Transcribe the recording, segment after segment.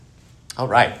All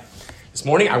right. This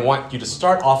morning, I want you to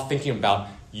start off thinking about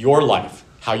your life.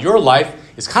 How your life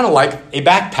is kind of like a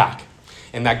backpack,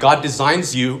 and that God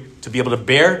designs you to be able to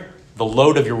bear the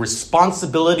load of your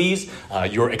responsibilities,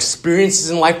 your experiences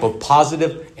in life, both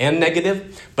positive and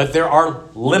negative. But there are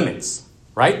limits,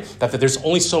 right? That there's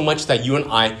only so much that you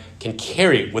and I can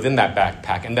carry within that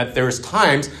backpack, and that there's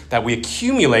times that we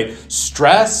accumulate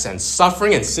stress and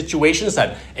suffering and situations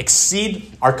that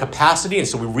exceed our capacity, and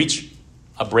so we reach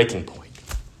a breaking point.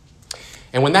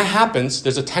 And when that happens,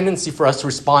 there's a tendency for us to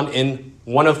respond in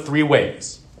one of three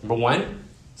ways. Number one,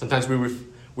 sometimes we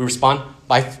respond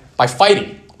by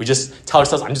fighting. We just tell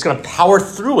ourselves, I'm just going to power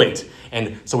through it.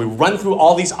 And so we run through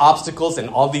all these obstacles and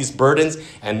all these burdens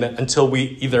and until we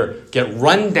either get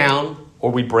run down or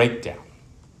we break down.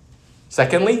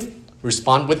 Secondly, we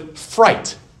respond with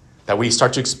fright, that we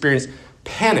start to experience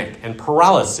panic and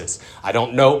paralysis. I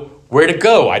don't know where to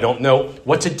go. I don't know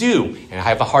what to do. And I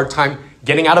have a hard time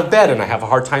getting out of bed, and I have a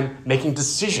hard time making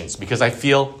decisions because I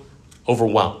feel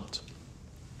overwhelmed.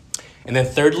 And then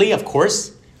thirdly, of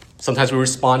course, sometimes we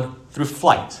respond through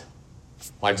flight.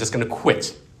 Well, I'm just going to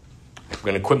quit. I'm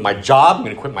going to quit my job. I'm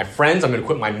going to quit my friends. I'm going to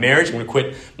quit my marriage. I'm going to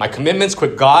quit my commitments,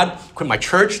 quit God, quit my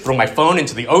church, throw my phone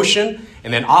into the ocean,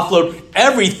 and then offload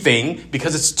everything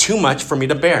because it's too much for me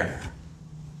to bear.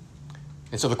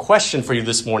 And so the question for you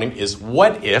this morning is,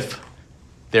 what if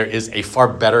there is a far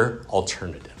better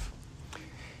alternative?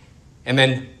 And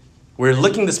then we're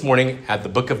looking this morning at the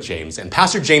book of James. And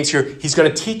Pastor James here, he's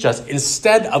going to teach us,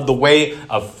 instead of the way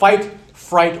of fight,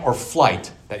 fright, or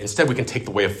flight, that instead we can take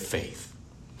the way of faith.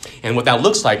 And what that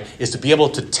looks like is to be able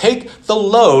to take the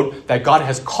load that God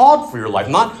has called for your life,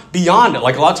 not beyond it.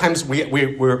 Like a lot of times we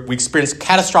experience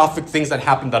catastrophic things that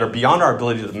happen that are beyond our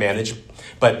ability to manage,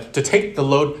 but to take the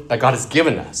load that God has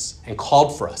given us and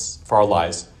called for us, for our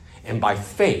lives, and by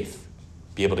faith,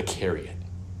 be able to carry it.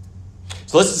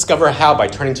 So let's discover how by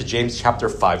turning to James chapter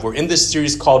 5. We're in this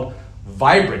series called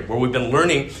Vibrant, where we've been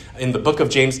learning in the book of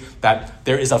James that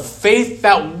there is a faith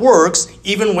that works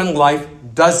even when life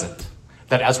doesn't.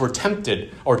 That as we're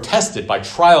tempted or tested by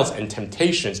trials and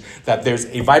temptations, that there's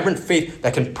a vibrant faith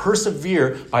that can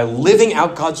persevere by living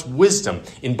out God's wisdom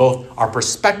in both our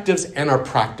perspectives and our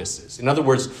practices. In other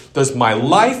words, does my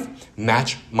life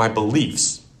match my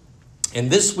beliefs? And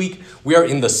this week, we are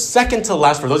in the second to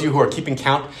last, for those of you who are keeping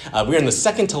count, we are in the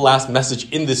second to last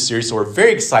message in this series, so we're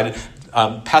very excited.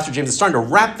 Pastor James is starting to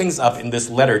wrap things up in this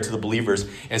letter to the believers.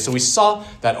 And so we saw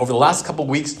that over the last couple of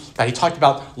weeks that he talked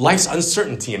about life's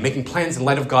uncertainty and making plans in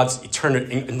light of God's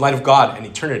eternity, in light of God and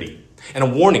eternity. And a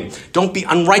warning, don't be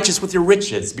unrighteous with your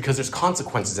riches because there's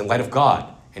consequences in light of God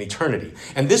and eternity.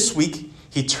 And this week,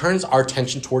 he turns our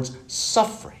attention towards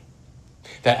suffering.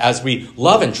 That as we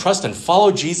love and trust and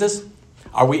follow Jesus,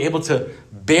 are we able to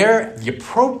bear the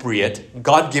appropriate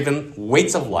God-given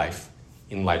weights of life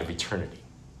in light of eternity?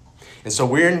 And so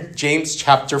we're in James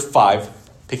chapter 5,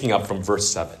 picking up from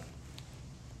verse 7.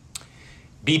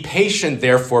 Be patient,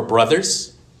 therefore,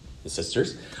 brothers and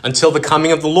sisters, until the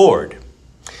coming of the Lord.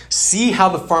 See how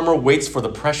the farmer waits for the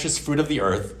precious fruit of the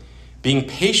earth, being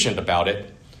patient about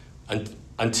it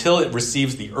until it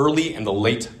receives the early and the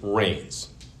late rains.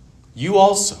 You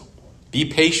also be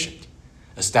patient.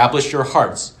 Establish your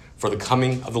hearts, for the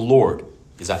coming of the Lord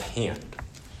is at hand.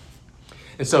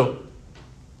 And so,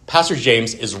 Pastor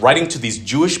James is writing to these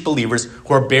Jewish believers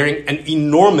who are bearing an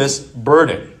enormous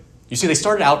burden. You see, they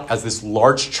started out as this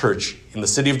large church in the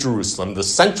city of Jerusalem, the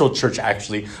central church,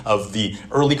 actually, of the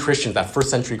early Christians, that first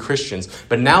century Christians.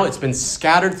 But now it's been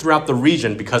scattered throughout the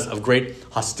region because of great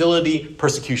hostility,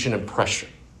 persecution, and pressure.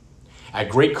 At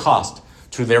great cost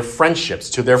to their friendships,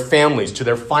 to their families, to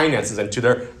their finances, and to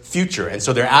their future. And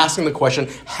so they're asking the question,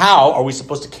 how are we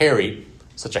supposed to carry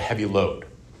such a heavy load?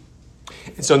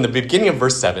 And so in the beginning of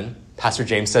verse 7, Pastor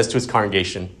James says to his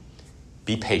congregation,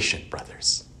 be patient,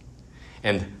 brothers.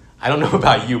 And I don't know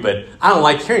about you, but I don't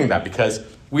like hearing that because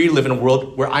we live in a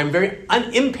world where I'm very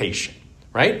impatient,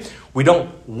 right? We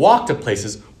don't walk to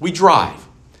places, we drive.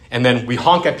 And then we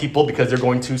honk at people because they're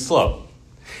going too slow.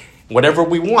 Whatever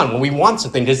we want, when we want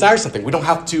something, desire something, we don't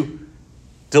have to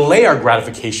delay our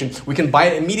gratification. We can buy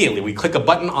it immediately. We click a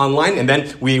button online and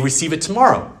then we receive it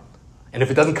tomorrow. And if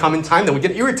it doesn't come in time, then we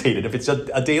get irritated if it's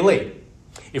a day late.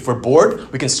 If we're bored,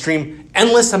 we can stream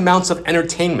endless amounts of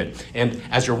entertainment. And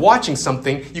as you're watching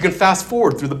something, you can fast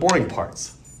forward through the boring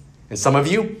parts. And some of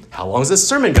you, how long is this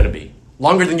sermon going to be?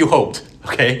 Longer than you hoped,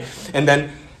 okay?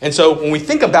 And so when we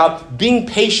think about being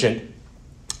patient,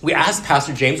 we ask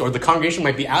Pastor James, or the congregation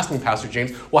might be asking Pastor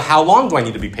James, well, how long do I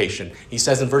need to be patient? He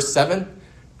says in verse 7,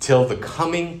 till the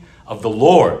coming of the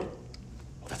Lord.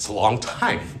 Well, that's a long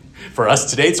time. For us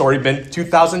today, it's already been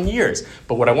 2,000 years.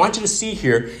 But what I want you to see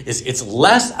here is it's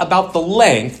less about the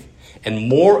length and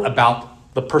more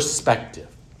about the perspective.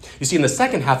 You see, in the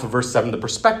second half of verse 7, the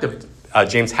perspective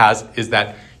James has is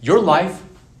that your life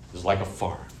is like a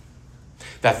farm.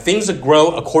 That things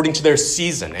grow according to their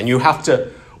season, and you have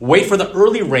to wait for the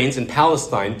early rains in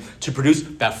Palestine to produce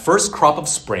that first crop of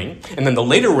spring, and then the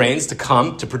later rains to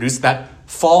come to produce that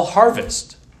fall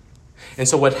harvest. And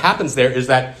so what happens there is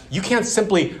that you can't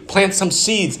simply plant some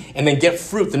seeds and then get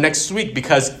fruit the next week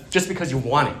just because you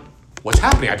want it. What's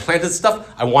happening? I planted stuff,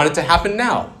 I want it to happen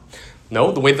now.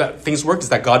 No, the way that things work is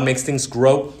that God makes things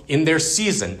grow in their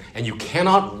season, and you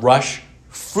cannot rush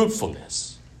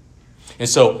fruitfulness. And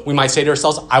so we might say to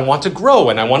ourselves, I want to grow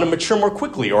and I want to mature more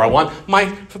quickly, or I want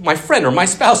my friend or my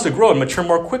spouse to grow and mature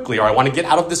more quickly, or I want to get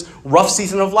out of this rough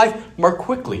season of life more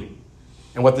quickly.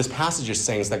 And what this passage is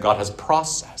saying is that God has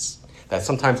process, that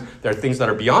sometimes there are things that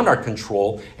are beyond our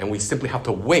control, and we simply have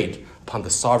to wait upon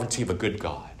the sovereignty of a good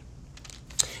God.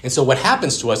 And so what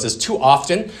happens to us is too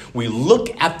often we look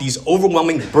at these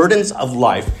overwhelming burdens of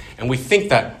life and we think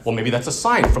that, well, maybe that's a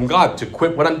sign from God to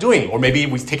quit what I'm doing. Or maybe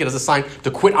we take it as a sign to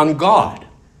quit on God.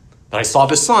 That I saw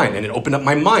this sign and it opened up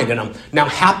my mind and I'm now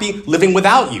happy living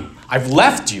without you. I've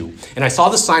left you and I saw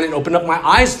the sign and opened up my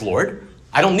eyes, Lord.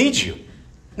 I don't need you.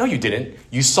 No, you didn't.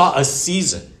 You saw a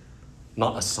season,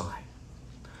 not a sign.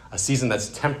 A season that's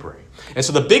temporary. And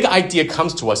so the big idea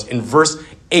comes to us in verse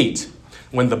 8.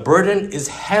 When the burden is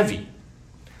heavy,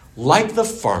 like the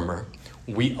farmer,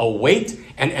 we await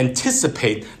and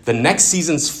anticipate the next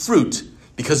season's fruit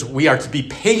because we are to be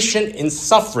patient in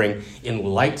suffering in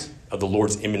light of the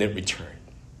Lord's imminent return.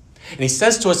 And he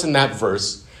says to us in that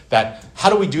verse that how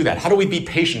do we do that? How do we be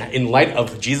patient in light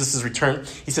of Jesus' return?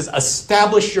 He says,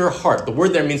 establish your heart. The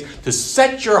word there means to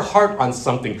set your heart on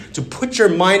something, to put your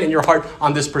mind and your heart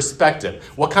on this perspective.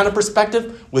 What kind of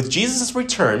perspective? With Jesus'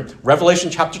 return,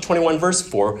 Revelation chapter 21, verse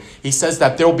 4, he says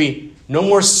that there will be no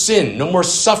more sin, no more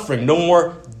suffering, no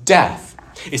more death.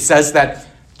 It says that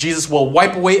Jesus will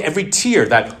wipe away every tear,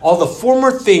 that all the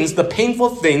former things, the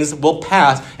painful things will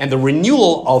pass, and the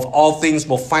renewal of all things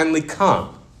will finally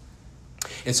come.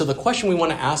 And so the question we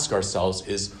want to ask ourselves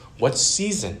is, what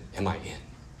season am I in?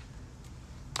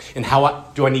 And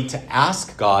how do I need to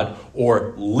ask God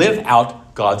or live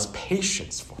out God's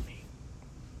patience for me?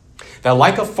 That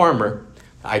like a farmer,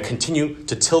 I continue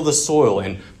to till the soil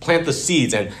and plant the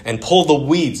seeds and pull the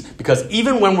weeds, because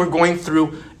even when we're going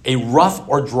through a rough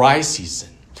or dry season,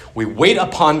 we wait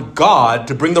upon God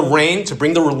to bring the rain, to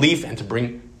bring the relief, and to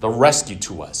bring the rescue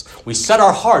to us. We set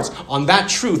our hearts on that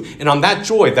truth and on that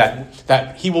joy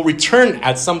that he will return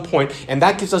at some point, and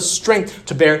that gives us strength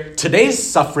to bear today's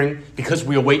suffering because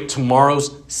we await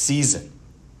tomorrow's season.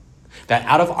 That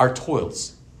out of our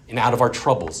toils and out of our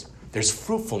troubles, there's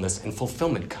fruitfulness and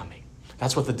fulfillment coming.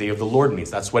 That's what the day of the Lord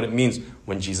means. That's what it means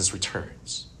when Jesus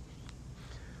returns.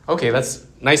 Okay, that's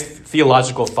nice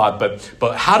theological thought,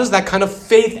 but how does that kind of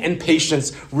faith and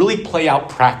patience really play out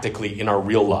practically in our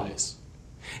real lives?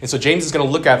 And so James is going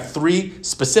to look at 3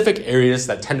 specific areas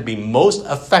that tend to be most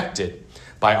affected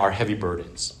by our heavy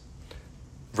burdens.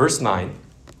 Verse 9,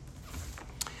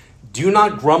 do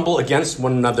not grumble against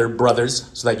one another, brothers,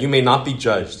 so that you may not be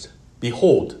judged.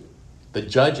 Behold, the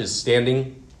judge is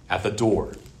standing at the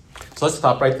door. So let's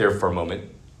stop right there for a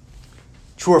moment.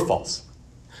 True or false?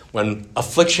 When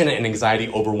affliction and anxiety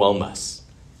overwhelm us,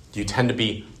 do you tend to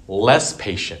be less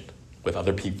patient with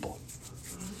other people?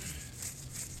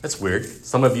 That's weird.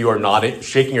 Some of you are nodding,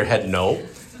 shaking your head no.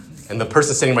 And the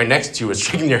person sitting right next to you is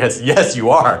shaking their head, yes, you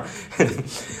are.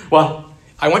 Well,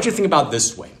 I want you to think about it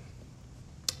this way.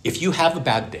 If you have a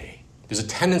bad day, there's a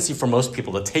tendency for most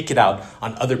people to take it out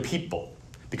on other people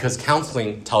because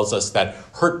counseling tells us that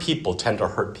hurt people tend to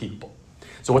hurt people.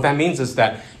 So what that means is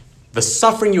that the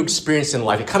suffering you experience in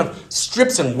life, it kind of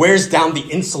strips and wears down the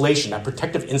insulation, that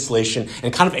protective insulation,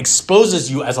 and kind of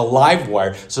exposes you as a live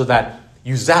wire so that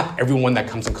you zap everyone that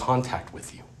comes in contact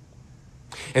with you.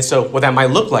 And so what that might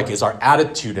look like is our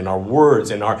attitude and our words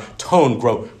and our tone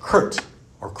grow hurt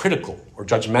or critical or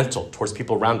judgmental towards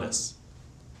people around us.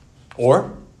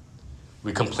 Or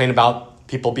we complain about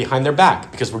people behind their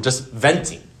back because we're just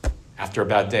venting after a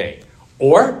bad day.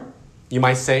 Or you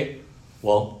might say,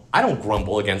 well, I don't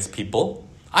grumble against people.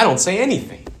 I don't say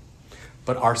anything.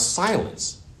 But our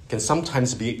silence can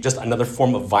sometimes be just another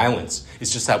form of violence.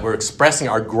 It's just that we're expressing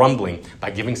our grumbling by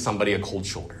giving somebody a cold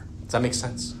shoulder. Does that make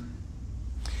sense?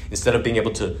 Instead of being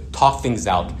able to talk things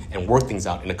out and work things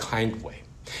out in a kind way.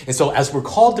 And so as we're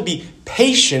called to be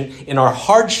patient in our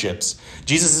hardships,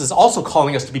 Jesus is also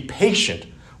calling us to be patient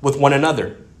with one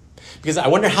another. Because I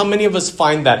wonder how many of us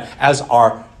find that as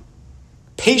our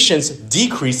patience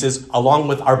decreases along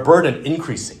with our burden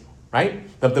increasing, right?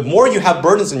 The more you have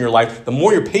burdens in your life, the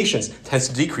more your patience tends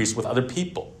to decrease with other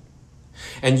people.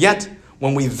 And yet,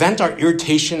 when we vent our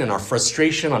irritation and our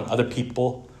frustration on other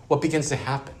people, what begins to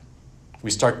happen? We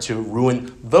start to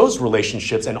ruin those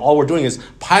relationships, and all we're doing is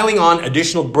piling on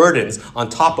additional burdens on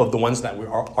top of the ones that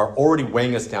are already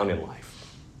weighing us down in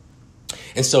life.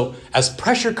 And so, as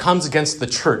pressure comes against the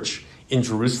church in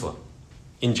Jerusalem,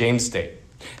 in James' day,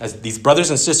 as these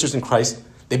brothers and sisters in Christ,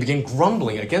 they begin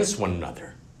grumbling against one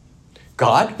another.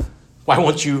 God, why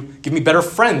won't you give me better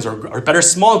friends or a better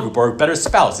small group or a better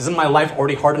spouse? Isn't my life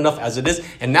already hard enough as it is?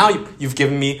 And now you've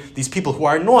given me these people who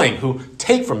are annoying, who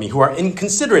take from me, who are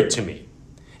inconsiderate to me.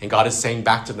 And God is saying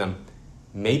back to them,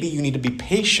 maybe you need to be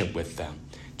patient with them,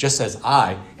 just as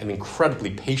I am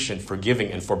incredibly patient,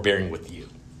 forgiving, and forbearing with you.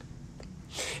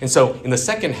 And so in the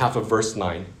second half of verse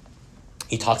 9,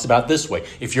 he talks about it this way.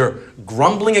 If you're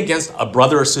grumbling against a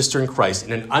brother or sister in Christ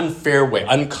in an unfair way,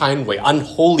 unkind way,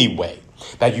 unholy way,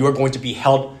 that you are going to be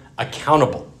held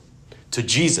accountable to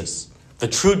Jesus, the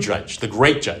true judge, the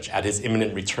great judge, at his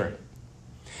imminent return.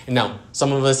 And now,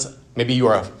 some of us, maybe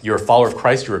you're a follower of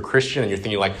Christ, you're a Christian, and you're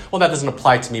thinking like, well, that doesn't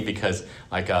apply to me because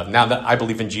now that I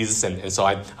believe in Jesus, and so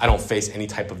I don't face any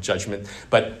type of judgment.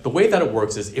 But the way that it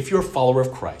works is if you're a follower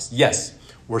of Christ, yes,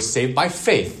 we're saved by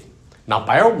faith, not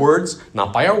by our words,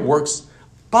 not by our works,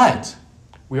 but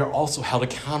we are also held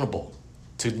accountable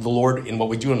to the Lord in what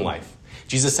we do in life.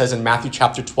 Jesus says in Matthew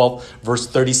chapter 12, verse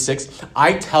 36,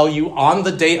 I tell you, on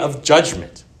the day of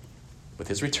judgment, with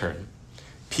his return,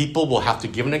 people will have to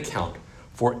give an account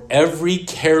for every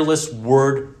careless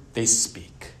word they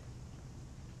speak.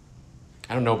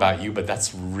 I don't know about you, but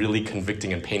that's really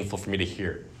convicting and painful for me to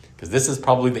hear, because this is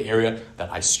probably the area that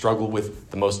I struggle with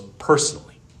the most personally.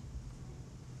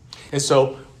 And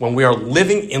so when we are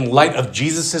living in light of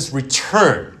Jesus'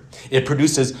 return, it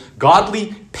produces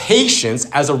godly patience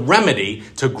as a remedy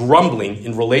to grumbling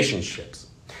in relationships.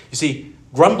 You see,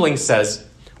 grumbling says,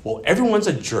 well, everyone's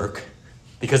a jerk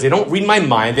because they don't read my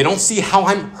mind, they don't see how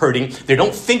I'm hurting, they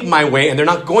don't think my way, and they're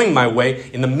not going my way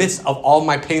in the midst of all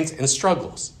my pains and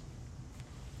struggles.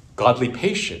 Godly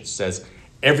patience says,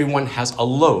 everyone has a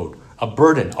load, a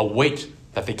burden, a weight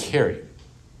that they carry.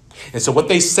 And so what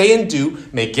they say and do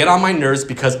may get on my nerves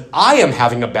because I am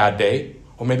having a bad day,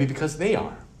 or maybe because they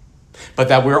are. But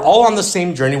that we're all on the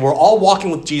same journey, we're all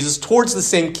walking with Jesus towards the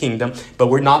same kingdom, but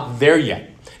we're not there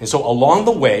yet. And so along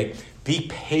the way, be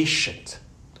patient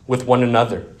with one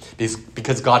another,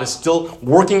 because God is still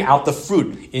working out the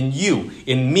fruit in you,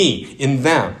 in me, in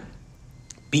them.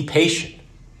 Be patient,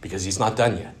 because he's not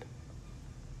done yet.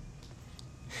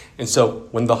 And so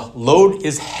when the load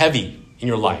is heavy in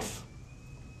your life,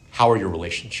 how are your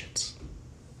relationships?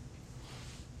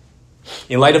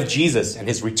 In light of Jesus and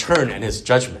his return and his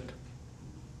judgment,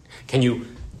 can you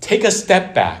take a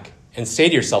step back and say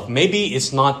to yourself, maybe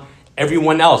it's not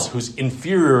everyone else who's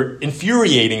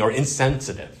infuriating or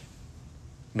insensitive.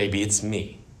 Maybe it's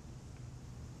me.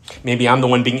 Maybe I'm the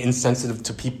one being insensitive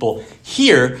to people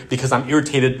here because I'm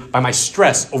irritated by my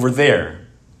stress over there.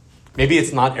 Maybe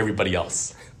it's not everybody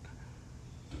else.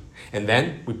 And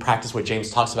then we practice what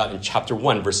James talks about in chapter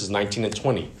 1, verses 19 and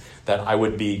 20, that I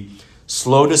would be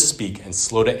slow to speak and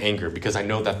slow to anger, because I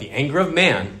know that the anger of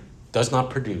man does not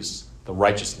produce the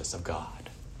righteousness of God.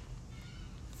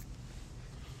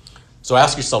 So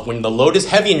ask yourself, when the load is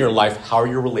heavy in your life, how are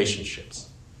your relationships?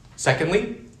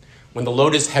 Secondly, when the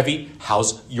load is heavy,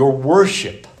 how's your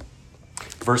worship?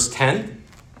 Verse 10,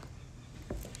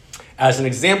 as an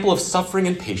example of suffering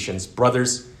and patience,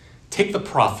 brothers, take the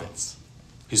prophets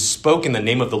who spoke in the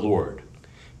name of the Lord.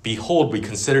 Behold, we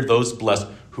consider those blessed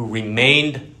who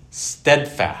remained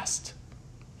steadfast.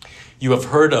 You have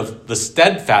heard of the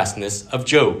steadfastness of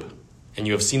Job, and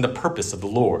you have seen the purpose of the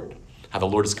Lord, how the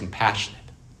Lord is compassionate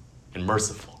and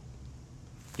merciful.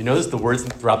 You notice the words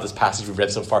throughout this passage we've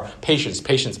read so far: patience,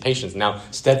 patience, patience. Now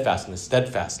steadfastness,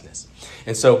 steadfastness.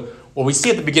 And so what we see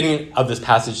at the beginning of this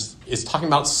passage is talking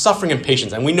about suffering and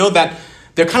patience. And we know that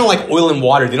they're kind of like oil and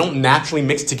water. They don't naturally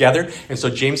mix together. And so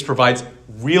James provides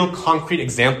real concrete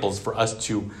examples for us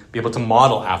to be able to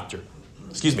model after.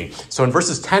 So in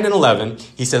verses 10 and 11,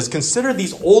 he says, consider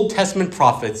these Old Testament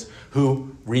prophets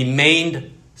who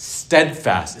remained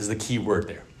steadfast is the key word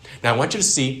there. Now I want you to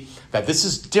see that this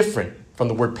is different from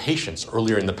the word patience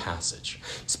earlier in the passage.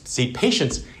 See,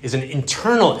 patience is an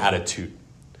internal attitude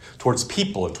towards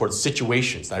people and towards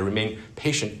situations that I remain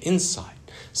patient inside.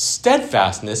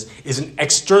 Steadfastness is an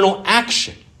external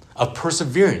action of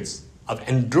perseverance, of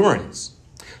endurance.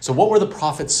 So what were the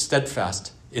prophets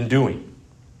steadfast in doing?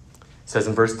 It says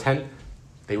in verse 10,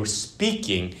 They were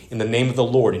speaking in the name of the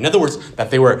Lord. In other words,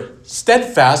 that they were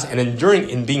steadfast and enduring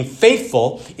in being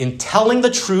faithful in telling the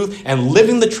truth and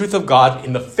living the truth of God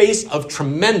in the face of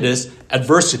tremendous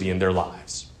adversity in their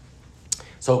lives.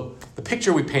 So the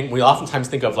picture we paint, we oftentimes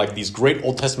think of like these great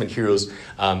Old Testament heroes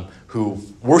who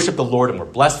worship the Lord and were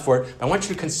blessed for it. But I want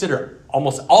you to consider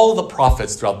almost all of the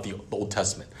prophets throughout the Old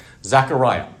Testament.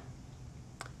 Zechariah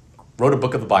wrote a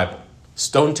book of the Bible,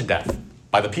 stoned to death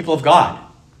by the people of God.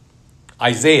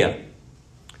 Isaiah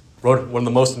wrote one of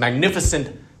the most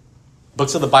magnificent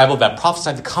books of the Bible that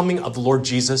prophesied the coming of the Lord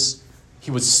Jesus.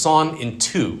 He was sawn in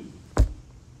two.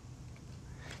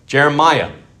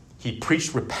 Jeremiah, he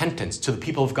preached repentance to the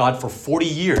people of God for 40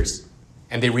 years,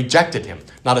 and they rejected him.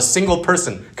 Not a single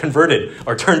person converted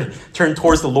or turned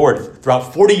towards the Lord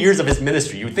throughout 40 years of his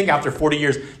ministry. You would think after 40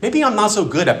 years, maybe I'm not so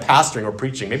good at pastoring or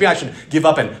preaching. Maybe I should give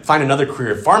up and find another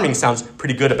career. Farming sounds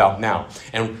pretty good about now.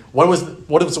 And what was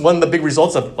one of the big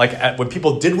results of, when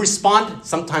people did respond,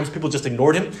 sometimes people just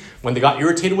ignored him. When they got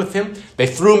irritated with him, they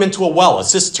threw him into a well, a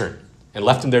cistern, and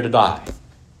left him there to die.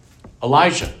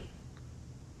 Elijah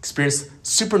experienced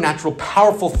supernatural,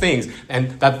 powerful things,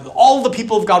 and that all the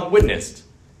people of God witnessed.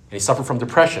 And he suffered from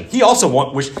depression. He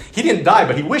also wished, he didn't die,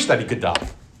 but he wished that he could die.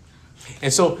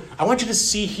 And so I want you to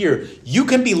see here, you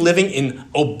can be living in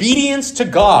obedience to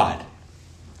God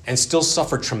and still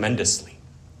suffer tremendously.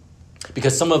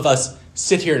 Because some of us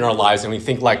sit here in our lives and we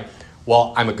think like,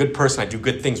 well, I'm a good person, I do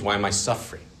good things, why am I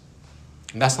suffering?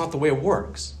 And that's not the way it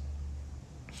works.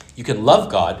 You can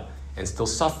love God and still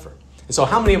suffer. And so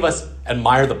how many of us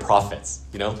admire the prophets?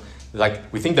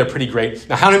 Like we think they're pretty great.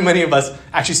 Now, how many of us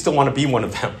actually still want to be one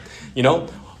of them?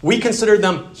 We consider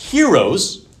them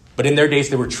heroes, but in their days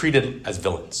they were treated as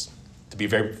villains, to be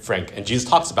very frank. And Jesus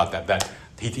talks about that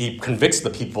he convicts the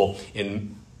people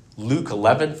in Luke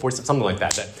 11, 47, something like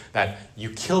that you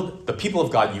killed the people of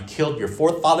God, you killed your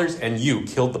forefathers, and you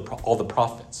killed all the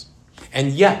prophets.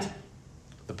 And yet,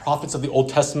 the prophets of the Old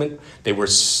Testament, they were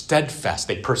steadfast.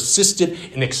 They persisted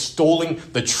in extolling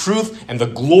the truth and the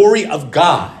glory of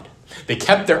God. They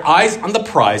kept their eyes on the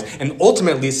prize, and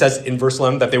ultimately it says in verse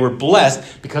 11 that they were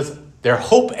blessed because their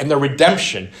hope and their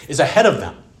redemption is ahead of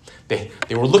them. They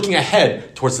were looking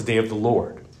ahead towards the day of the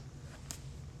Lord.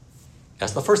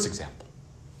 That's the first example.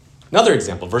 Another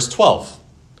example, verse 12.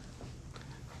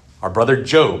 Our brother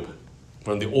Job,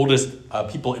 one of the oldest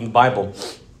people in the Bible,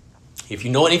 if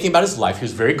you know anything about his life, he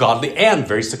was very godly and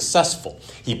very successful.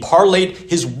 He parlayed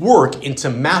his work into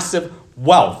massive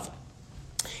wealth.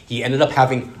 He ended up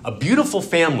having a beautiful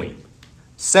family,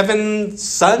 7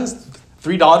 sons,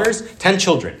 3 daughters, 10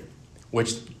 children,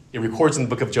 which it records in the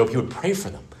book of Job. He would pray for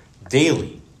them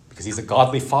daily because he's a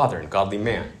godly father and godly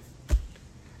man.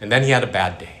 And then he had a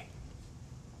bad day.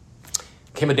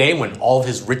 Came a day when all of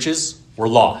his riches were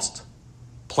lost,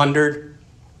 plundered,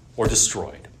 or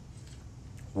destroyed.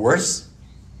 Worse,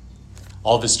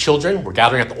 all of his children were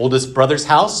gathering at the oldest brother's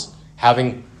house,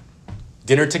 having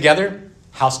dinner together.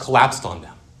 House collapsed on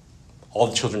them. All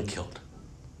the children killed.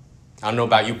 I don't know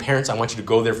about you parents. I want you to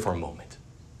go there for a moment.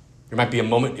 There might be a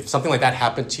moment, if something like that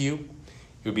happened to you,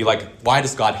 it would be like, why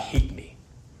does God hate me?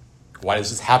 Why does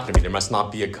this happen to me? There must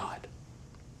not be a God.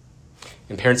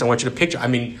 And parents, I want you to picture, I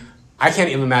can't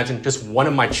even imagine just one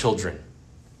of my children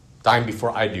dying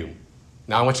before I do.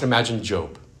 Now I want you to imagine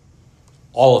Job.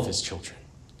 All of his children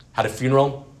had a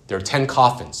funeral. There were 10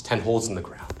 coffins, 10 holes in the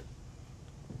ground.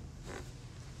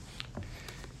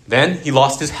 Then he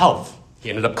lost his health. He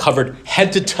ended up covered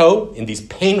head to toe in these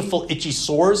painful, itchy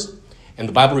sores. And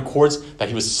the Bible records that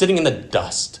he was sitting in the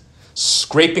dust,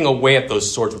 scraping away at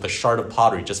those sores with a shard of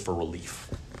pottery just for relief.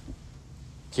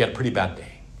 He had a pretty bad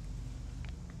day.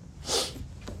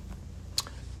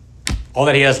 All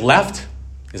that he has left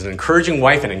is an encouraging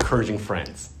wife and encouraging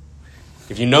friends.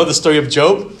 If you know the story of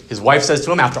Job, his wife says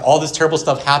to him, after all this terrible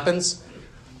stuff happens,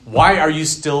 why are you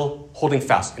still holding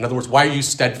fast? In other words, why are you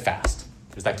steadfast?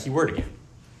 There's that key word again.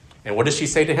 And what does she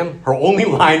say to him? Her only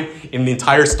line in the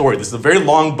entire story. This is a very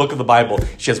long book of the Bible.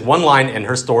 She has one line in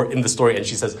the story, and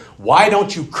she says, why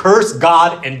don't you curse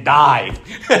God and die?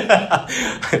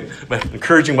 But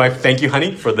encouraging wife, thank you,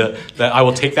 honey, for that. I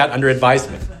will take that under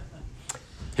advisement.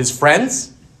 His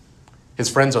friends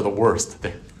are the worst.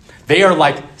 They are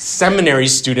like seminary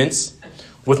students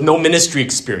with no ministry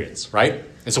experience, right?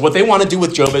 And so what they want to do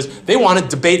with Job is they want to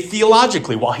debate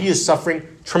theologically while he is suffering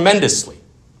tremendously.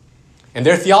 And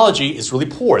their theology is really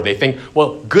poor. They think,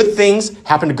 well, good things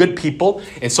happen to good people,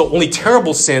 and so only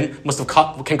terrible sin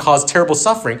can cause terrible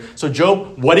suffering. So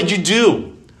Job, what did you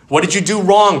do? What did you do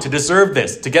wrong to deserve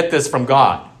this, to get this from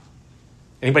God?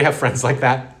 Anybody have friends like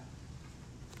that?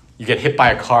 You get hit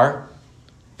by a car,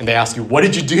 and they ask you, what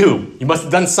did you do? You must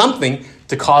have done something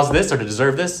to cause this or to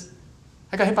deserve this?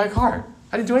 I got hit by a car.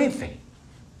 I didn't do anything.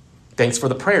 Thanks for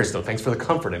the prayers, though. Thanks for the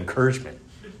comfort and encouragement.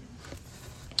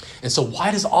 And so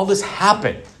why does all this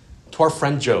happen to our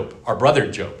friend Job, our brother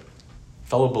Job,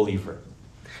 fellow believer?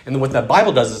 And then what the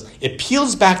Bible does is it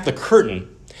peels back the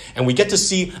curtain and we get to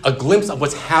see a glimpse of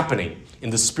what's happening in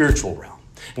the spiritual realm.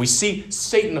 We see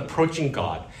Satan approaching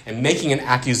God and making an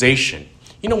accusation.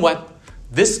 You know what?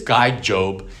 This guy,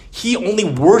 Job, he only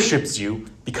worships you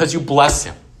because you bless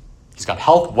him. He's got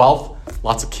health, wealth,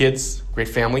 lots of kids, great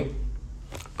family.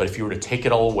 But if you were to take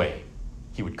it all away,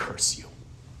 he would curse you,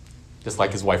 just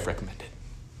like his wife recommended.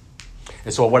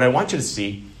 And so what I want you to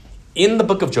see in the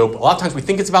book of Job, a lot of times we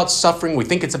think it's about suffering, we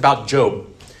think it's about Job.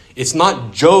 It's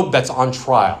not Job that's on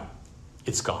trial,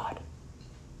 it's God.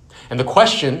 And the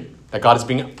question that God is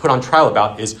being put on trial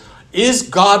about is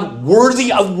God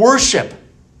worthy of worship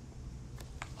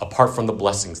apart from the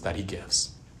blessings that he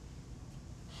gives?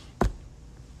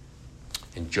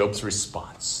 And Job's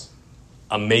response,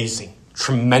 amazing,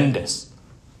 tremendous.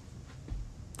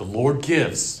 The Lord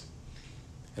gives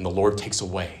and the Lord takes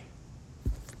away.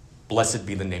 Blessed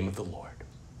be the name of the Lord.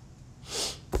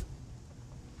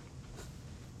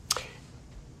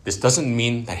 This doesn't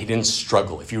mean that he didn't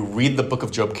struggle. If you read the book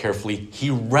of Job carefully, he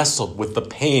wrestled with the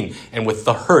pain and with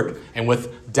the hurt and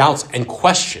with doubts and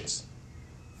questions.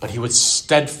 But he was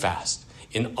steadfast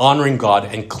in honoring God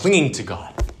and clinging to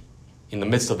God in the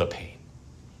midst of the pain.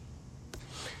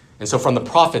 And so from the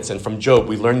prophets and from Job,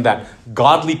 we learn that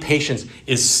godly patience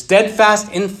is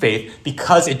steadfast in faith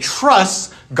because it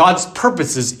trusts God's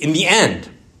purposes in the end.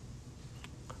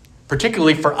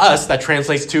 Particularly for us, that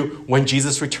translates to when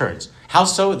Jesus returns. How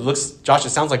so? Josh, it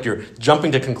sounds like you're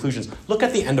jumping to conclusions. Look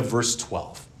at the end of verse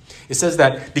 12. It says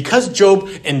that because Job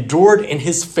endured in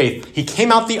his faith, he came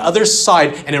out the other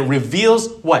side, and it reveals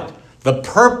what? The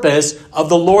purpose of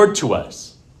the Lord to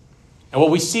us. And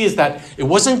what we see is that it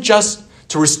wasn't just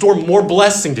to restore more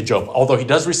blessing to Job, although he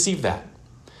does receive that,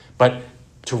 but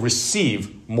to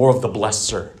receive more of the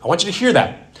blesser. I want you to hear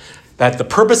that. That the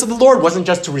purpose of the Lord wasn't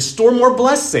just to restore more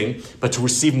blessing, but to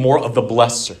receive more of the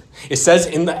blesser. It says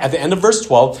at the end of verse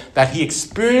 12 that he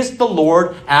experienced the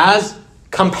Lord as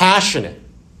compassionate.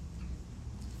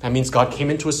 That means God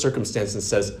came into a circumstance and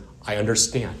says, I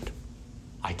understand.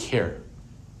 I care.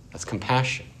 That's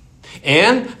compassion.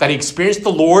 And that he experienced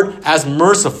the Lord as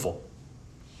merciful.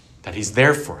 That he's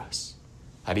there for us.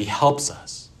 That he helps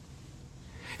us.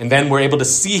 And then we're able to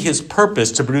see his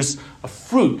purpose to produce a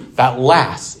fruit that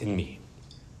lasts in me.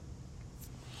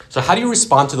 So how do you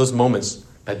respond to those moments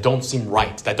that don't seem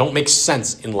right, that don't make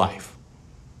sense in life?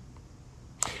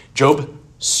 Job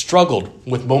struggled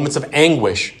with moments of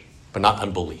anguish, but not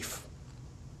unbelief.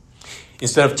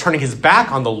 Instead of turning his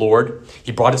back on the Lord,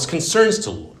 he brought his concerns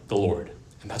to the Lord.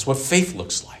 And that's what faith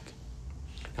looks like.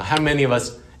 Now, how many of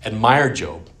us admire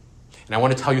Job? And I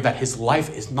want to tell you that his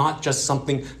life is not just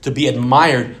something to be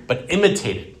admired, but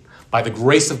imitated by the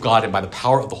grace of God and by the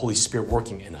power of the Holy Spirit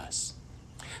working in us.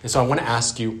 And so I want to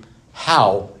ask you,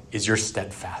 how is your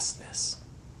steadfastness?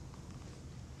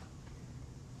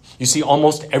 You see,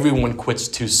 almost everyone quits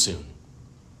too soon.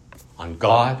 On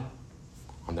God,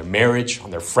 on their marriage, on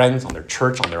their friends, on their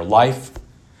church, on their life,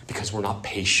 because we're not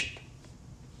patient.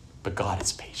 But God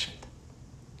is patient.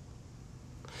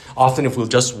 Often if we'll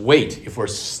just wait, if we're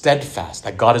steadfast,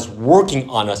 that God is working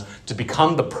on us to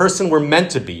become the person we're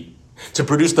meant to be, to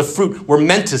produce the fruit we're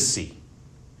meant to see.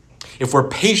 If we're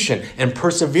patient and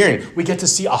persevering, we get to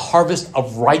see a harvest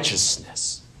of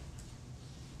righteousness.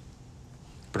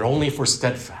 But only if we're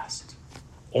steadfast,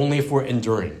 only if we're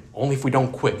enduring, only if we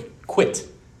don't quit.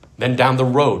 Then down the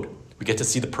road, we get to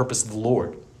see the purpose of the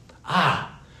Lord.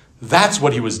 That's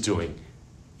what he was doing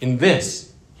in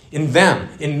this, in them,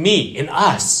 in me, in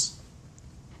us.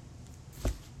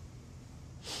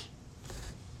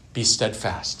 Be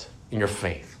steadfast in your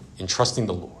faith, in trusting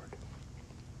the Lord.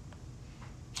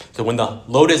 So when the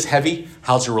load is heavy,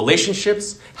 how's your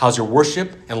relationships? How's your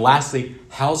worship? And lastly,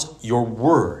 how's your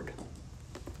word?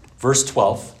 Verse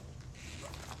 12.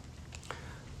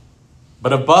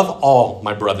 But above all,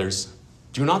 my brothers,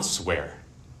 do not swear,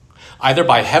 either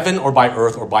by heaven or by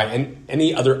earth or by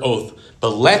any other oath, but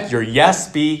let your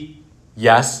yes be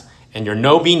yes and your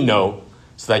no be no,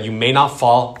 so that you may not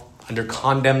fall under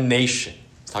condemnation.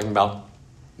 It's talking about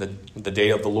the day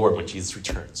of the Lord when Jesus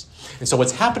returns. And so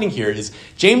what's happening here is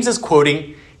James is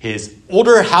quoting his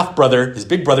older half-brother, his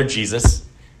big brother Jesus,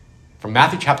 from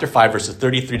Matthew chapter 5, verses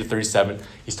 33 to 37.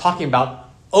 He's talking about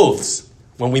oaths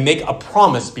when we make a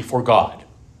promise before God.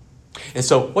 And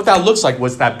so what that looks like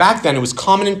was that back then it was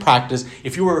common in practice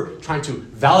if you were trying to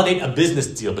validate a business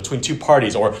deal between two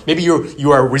parties, or maybe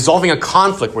you are resolving a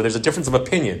conflict where there's a difference of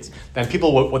opinions, then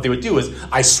people, what they would do is,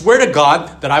 I swear to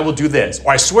God that I will do this,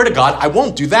 or I swear to God I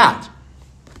won't do that.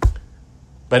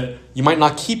 But you might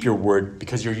not keep your word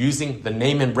because you're using the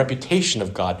name and reputation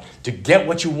of God to get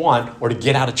what you want or to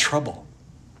get out of trouble.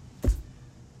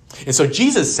 And so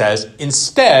Jesus says,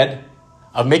 instead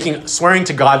of swearing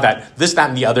to God that this, that,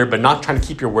 and the other, but not trying to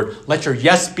keep your word, let your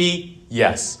yes be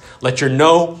yes. Let your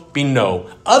no be no.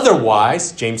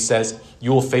 Otherwise, James says,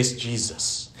 you will face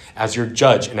Jesus as your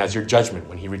judge and as your judgment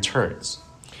when he returns.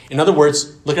 In other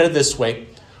words, look at it this way.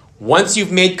 Once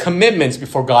you've made commitments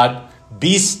before God,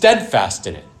 be steadfast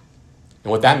in it.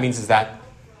 And what that means is that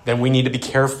then we need to be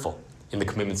careful in the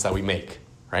commitments that we make,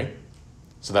 right?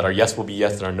 So that our yes will be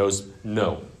yes and our no's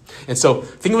no. And so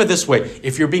think of it this way.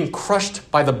 If you're being crushed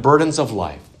by the burdens of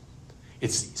life,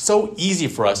 it's so easy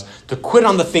for us to quit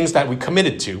on the things that we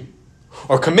committed to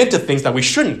or commit to things that we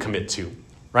shouldn't commit to,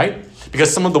 right?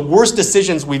 Because some of the worst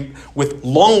decisions with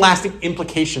long-lasting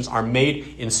implications are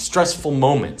made in stressful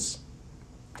moments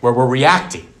where we're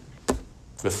reacting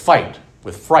with fight,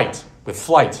 with fright, with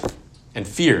flight, and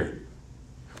fear.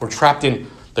 We're trapped in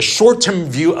the short-term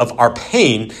view of our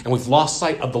pain, and we've lost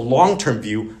sight of the long-term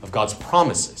view of God's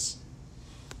promises.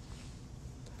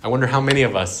 I wonder how many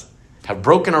of us have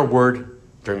broken our word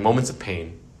during moments of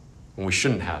pain when we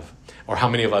shouldn't have, or how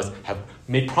many of us have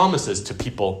made promises to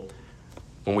people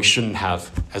when we shouldn't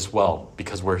have as well,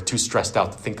 because we're too stressed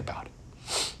out to think about it.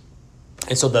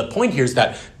 And so the point here is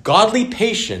that godly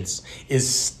patience is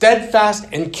steadfast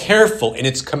and careful in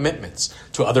its commitments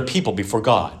to other people before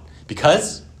God,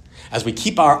 because as we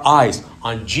keep our eyes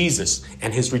on Jesus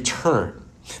and his return,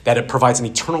 that it provides an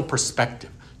eternal perspective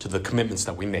to the commitments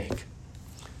that we make.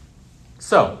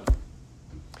 So,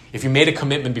 if you made a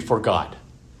commitment before God,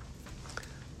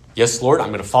 yes, Lord, I'm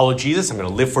going to follow Jesus, I'm going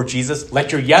to live for Jesus,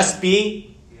 let your yes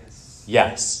be yes.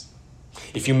 Yes.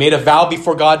 If you made a vow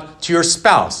before God to your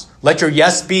spouse, let your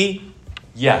yes be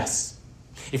yes.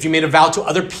 If you made a vow to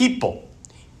other people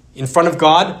in front of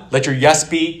God, let your yes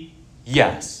be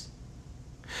yes.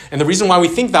 And the reason why we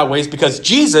think that way is because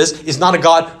Jesus is not a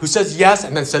God who says yes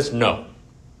and then says no.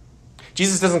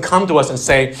 Jesus doesn't come to us and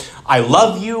say, I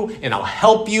love you and I'll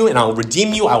help you and I'll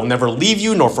redeem you. I will never leave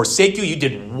you nor forsake you. You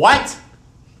did what?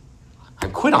 I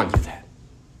quit on you then.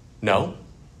 No.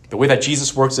 The way that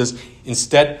Jesus works is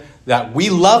instead that we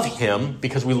love him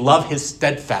because we love his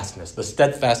steadfastness, the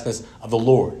steadfastness of the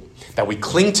Lord. That we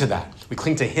cling to that. We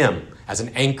cling to him as an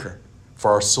anchor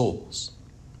for our souls.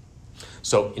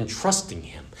 So in trusting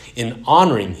him, in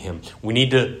honoring him, we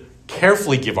need to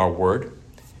carefully give our word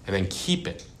and then keep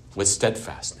it with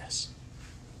steadfastness.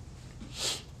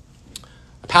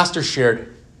 A pastor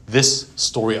shared this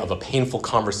story of a painful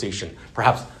conversation,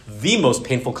 perhaps the most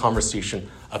painful conversation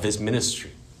of his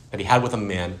ministry that he had with a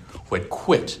man who had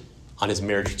quit on his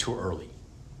marriage too early.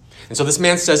 And so this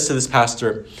man says to this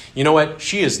pastor, you know what?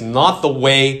 She is not the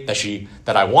way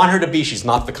that I want her to be. She's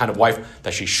not the kind of wife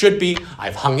that she should be.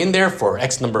 I've hung in there for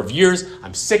X number of years.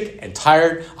 I'm sick and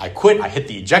tired. I quit. I hit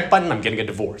the eject button. I'm getting a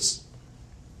divorce.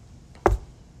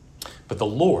 But the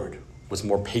Lord was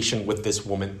more patient with this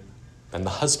woman than the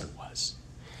husband was.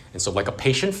 And so like a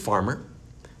patient farmer,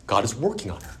 God is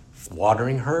working on her,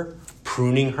 watering her,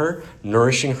 pruning her,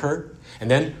 nourishing her,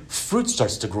 and then fruit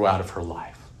starts to grow out of her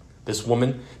life. This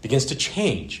woman begins to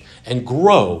change and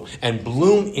grow and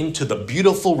bloom into the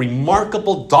beautiful,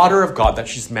 remarkable daughter of God that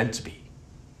she's meant to be.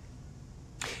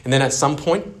 And then at some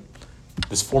point,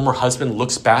 this former husband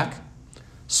looks back,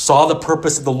 saw the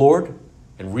purpose of the Lord,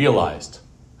 and realized,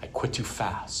 I quit too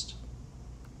fast.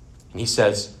 And he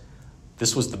says,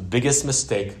 this was the biggest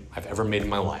mistake I've ever made in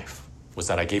my life, was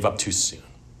that I gave up too soon.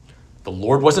 The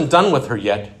Lord wasn't done with her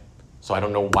yet, so I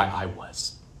don't know why I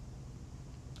was.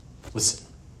 Listen.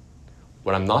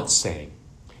 What I'm not saying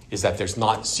is that there's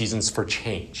not seasons for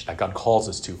change that God calls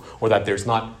us to, or that there's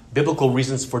not biblical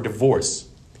reasons for divorce,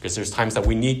 because there's times that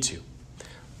we need to.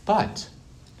 But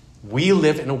we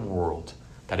live in a world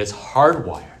that is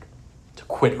hardwired to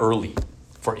quit early,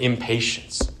 for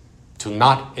impatience, to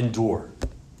not endure.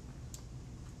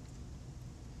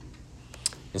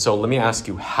 And so let me ask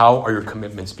you, how are your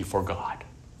commitments before God?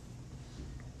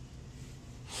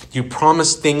 You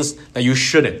promise things that you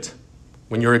shouldn't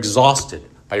when you're exhausted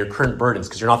by your current burdens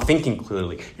because you're not thinking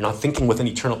clearly. You're not thinking with an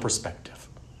eternal perspective.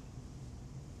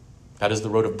 That is the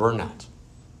road of burnout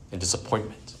and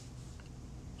disappointment.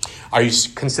 Are you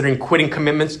considering quitting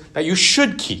commitments that you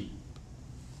should keep?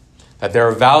 That there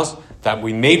are vows that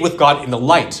we made with God in the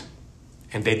light,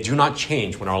 and they do not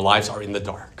change when our lives are in the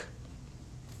dark.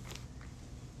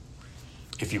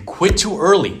 If you quit too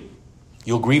early,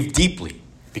 you'll grieve deeply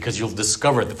because you'll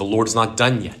discover that the Lord is not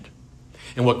done yet.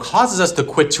 And what causes us to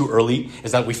quit too early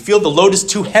is that we feel the load is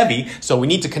too heavy, so we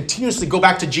need to continuously go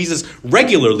back to Jesus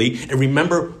regularly and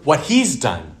remember what he's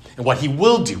done and what he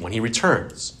will do when he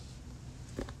returns.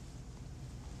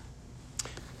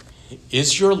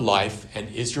 Is your life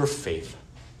and is your faith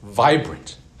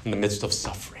vibrant in the midst of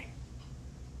suffering?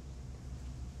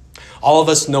 All of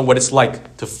us know what it's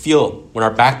like to feel when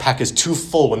our backpack is too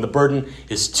full, when the burden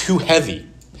is too heavy.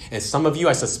 And some of you,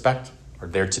 I suspect, are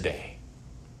there today.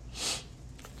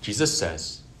 Jesus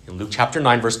says in Luke chapter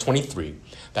 9, verse 23,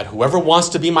 that whoever wants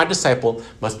to be my disciple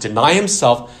must deny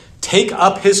himself, take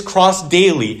up his cross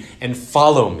daily, and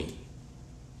follow me.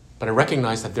 But I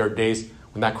recognize that there are days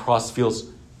when that cross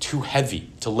feels too heavy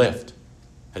to lift,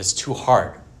 that it's too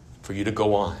hard for you to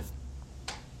go on.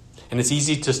 And it's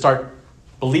easy to start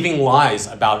believing lies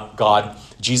about God.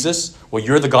 Jesus, well,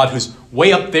 you're the God who's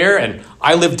way up there and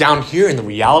I live down here in the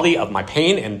reality of my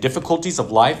pain and difficulties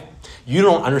of life. You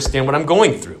don't understand what I'm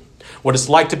going through, what it's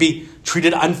like to be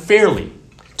treated unfairly,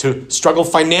 to struggle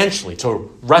financially,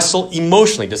 to wrestle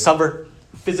emotionally, to suffer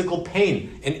physical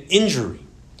pain and injury.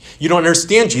 You don't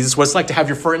understand, Jesus, what it's like to have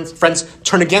your friends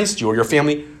turn against you or your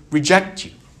family reject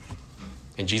you.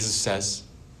 And Jesus says,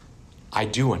 I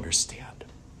do understand.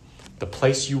 The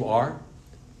place you are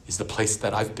is the place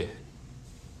that I've been.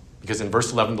 Because in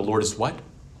verse 11, the Lord is what?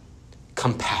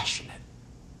 Compassionate.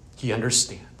 He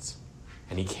understands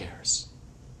and he cares.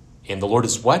 And the Lord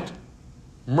is what?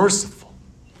 Merciful.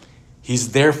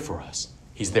 He's there for us.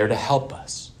 He's there to help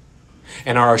us.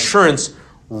 And our assurance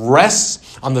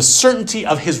rests on the certainty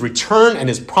of his return and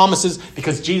his promises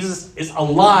because Jesus is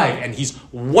alive and he's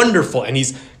wonderful and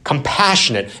he's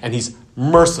compassionate and he's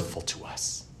merciful to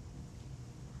us.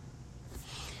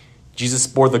 Jesus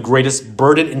bore the greatest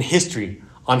burden in history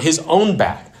on his own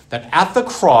back, that at the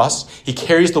cross, he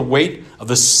carries the weight of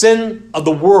the sin of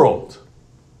the world.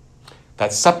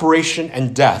 That separation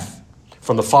and death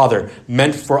from the Father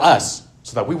meant for us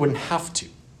so that we wouldn't have to.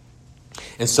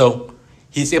 And so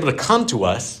he's able to come to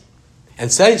us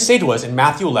and say to us in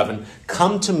Matthew 11,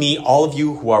 come to me, all of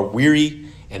you who are weary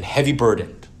and heavy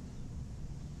burdened.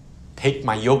 Take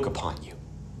my yoke upon you.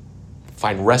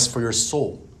 Find rest for your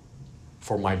soul.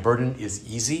 For my burden is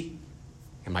easy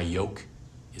and my yoke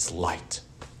is light.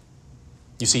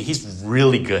 You see, he's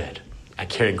really good at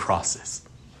carrying crosses.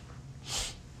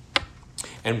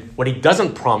 And what he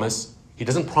doesn't promise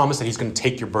that he's going to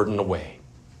take your burden away.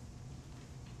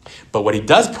 But what he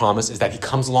does promise is that he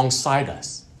comes alongside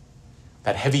us.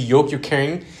 That heavy yoke you're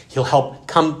carrying, he'll help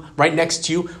come right next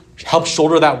to you, help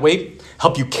shoulder that weight,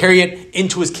 help you carry it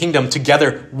into his kingdom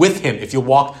together with him if you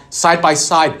walk side by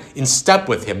side in step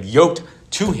with him, yoked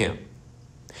to him.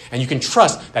 And you can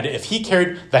trust that if he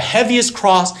carried the heaviest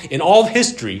cross in all of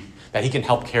history, that he can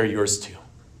help carry yours too.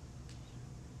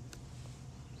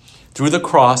 Through the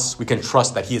cross, we can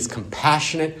trust that he is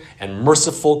compassionate and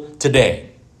merciful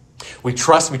today. We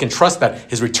can trust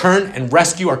that his return and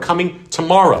rescue are coming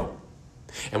tomorrow.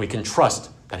 And we can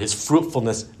trust that his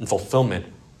fruitfulness and fulfillment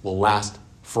will last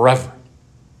forever.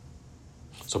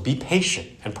 So be patient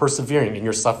and persevering in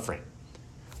your suffering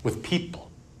with people,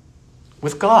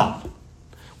 with God,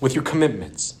 with your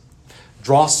commitments.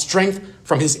 Draw strength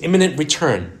from his imminent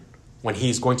return when he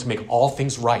is going to make all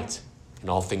things right and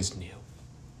all things new.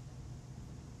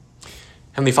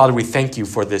 Heavenly Father, we thank you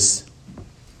for this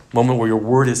moment where your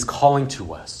word is calling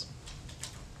to us.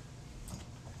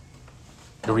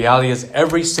 The reality is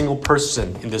every single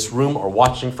person in this room or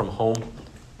watching from home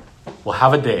will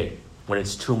have a day when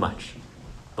it's too much.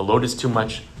 The load is too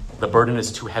much. The burden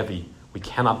is too heavy. We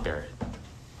cannot bear it.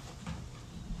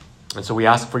 And so we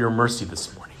ask for your mercy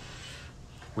this morning.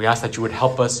 We ask that you would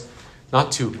help us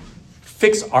not to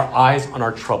fix our eyes on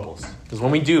our troubles. Because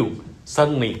when we do,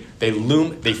 suddenly they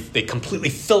loom, they completely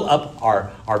fill up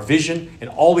our vision, and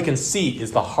all we can see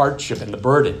is the hardship and the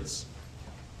burdens.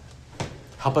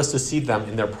 Help us to see them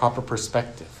in their proper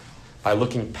perspective by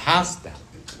looking past them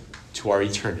to our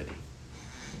eternity.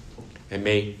 And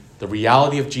may the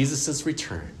reality of Jesus'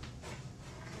 return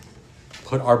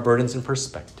put our burdens in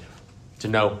perspective, to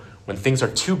know when things are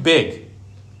too big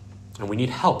and we need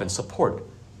help and support,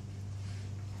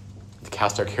 to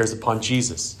cast our cares upon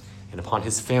Jesus and upon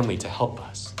his family to help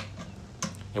us.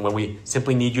 And when we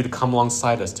simply need you to come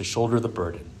alongside us to shoulder the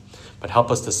burden, but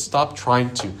help us to stop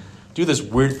trying to do this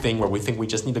weird thing where we think we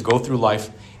just need to go through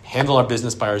life, handle our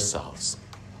business by ourselves.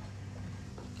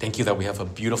 Thank you that we have a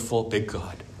beautiful, big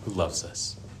God who loves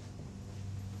us.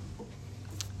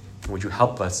 And would you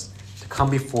help us to come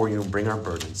before you and bring our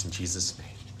burdens in Jesus' name?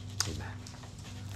 Amen.